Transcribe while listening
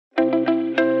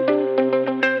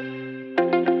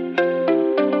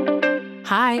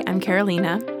Hi, I'm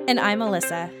Carolina. And I'm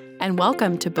Alyssa. And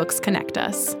welcome to Books Connect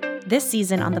Us. This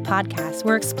season on the podcast,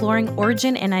 we're exploring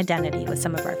origin and identity with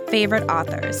some of our favorite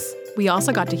authors. We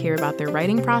also got to hear about their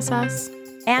writing process.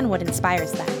 And what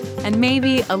inspires them. And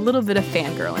maybe a little bit of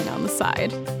fangirling on the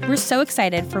side. We're so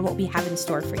excited for what we have in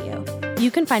store for you.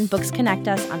 You can find Books Connect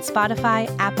Us on Spotify,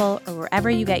 Apple, or wherever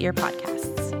you get your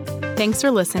podcasts. Thanks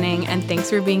for listening, and thanks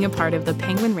for being a part of the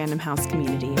Penguin Random House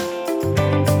community.